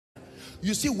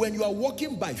You see, when you are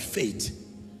walking by faith,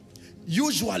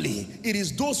 usually it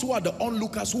is those who are the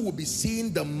onlookers who will be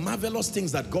seeing the marvelous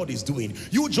things that God is doing.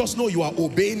 You just know you are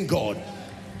obeying God.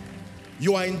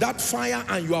 You are in that fire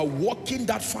and you are walking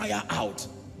that fire out.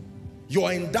 You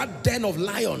are in that den of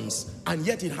lions and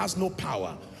yet it has no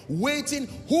power. Waiting,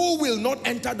 who will not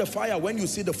enter the fire when you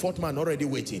see the fourth man already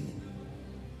waiting?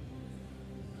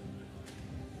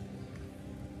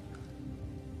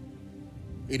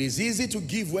 It is easy to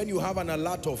give when you have an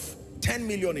alert of 10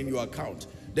 million in your account.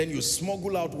 Then you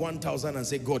smuggle out 1,000 and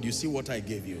say, God, you see what I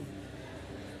gave you.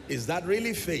 Is that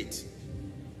really faith?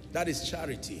 That is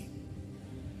charity.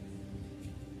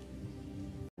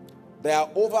 There are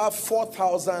over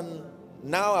 4,000,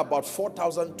 now about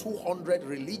 4,200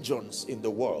 religions in the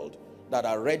world that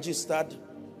are registered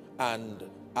and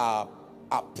are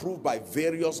approved by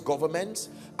various governments,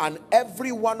 and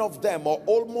every one of them, or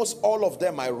almost all of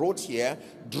them, I wrote here,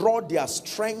 draw their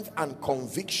strength and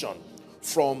conviction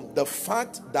from the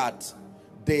fact that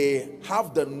they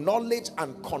have the knowledge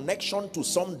and connection to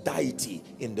some deity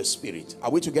in the spirit.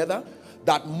 Are we together?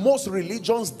 That most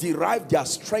religions derive their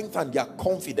strength and their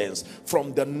confidence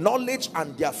from the knowledge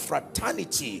and their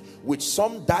fraternity with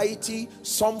some deity,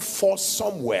 some force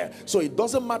somewhere. So it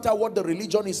doesn't matter what the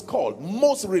religion is called.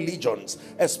 Most religions,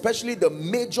 especially the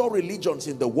major religions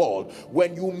in the world,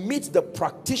 when you meet the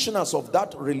practitioners of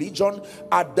that religion,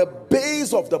 at the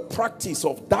base of the practice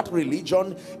of that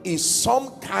religion is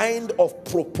some kind of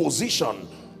proposition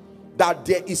that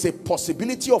there is a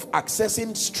possibility of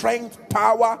accessing strength,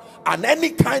 power, and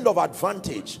any kind of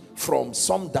advantage from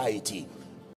some deity.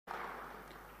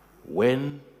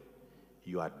 When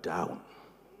you are down,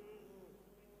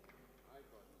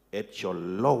 at your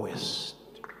lowest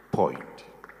point,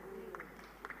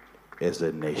 as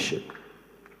a nation,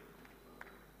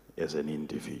 as an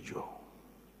individual,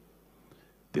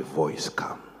 the voice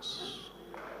comes.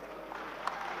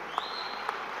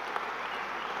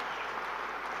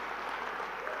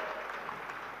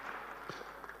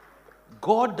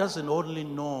 God doesn't only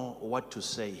know what to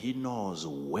say, he knows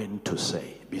when to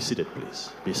say. Be seated,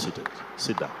 please. Be seated.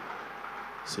 Sit down.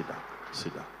 Sit down.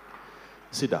 Sit down.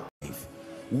 Sit down.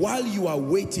 While you are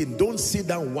waiting, don't sit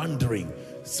down wondering.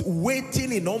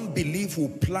 Waiting in unbelief will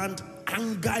plant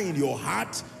anger in your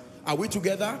heart. Are we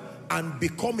together? And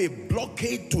become a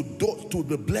blockade to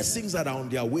the blessings that are on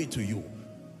their way to you.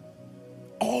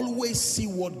 Always see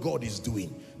what God is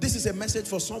doing. This is a message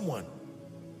for someone.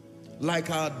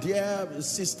 Like our dear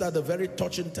sister, the very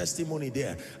touching testimony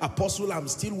there. Apostle, I'm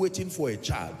still waiting for a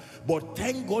child. But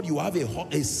thank God you have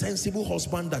a sensible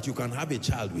husband that you can have a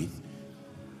child with.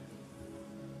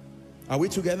 Are we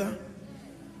together?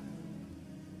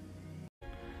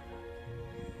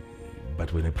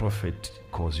 But when a prophet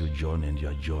calls you John and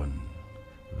you're John,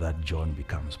 that John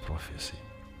becomes prophecy.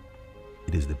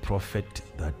 It is the prophet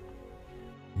that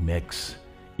makes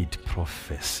it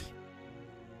prophecy.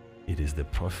 It is the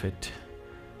prophet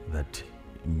that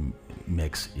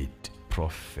makes it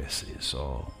prophecy.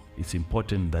 So it's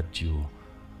important that you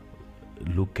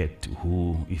look at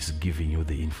who is giving you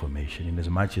the information, in as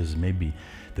much as maybe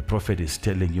the prophet is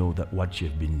telling you that what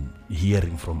you've been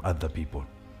hearing from other people.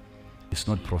 It's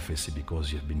not prophecy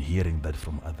because you've been hearing that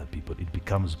from other people. It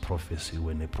becomes prophecy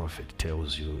when a prophet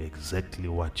tells you exactly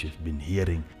what you've been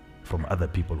hearing from other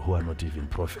people who are not even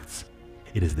prophets.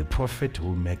 It is the prophet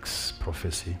who makes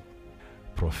prophecy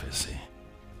prophecy.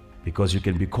 Because you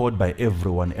can be called by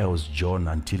everyone else John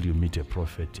until you meet a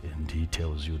prophet and he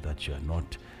tells you that you are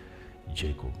not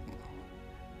Jacob,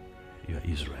 you are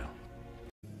Israel.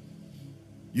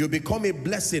 You become a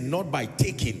blessing not by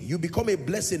taking. You become a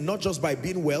blessing not just by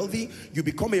being wealthy. You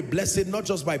become a blessing not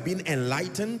just by being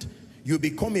enlightened. You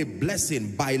become a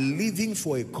blessing by living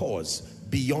for a cause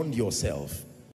beyond yourself.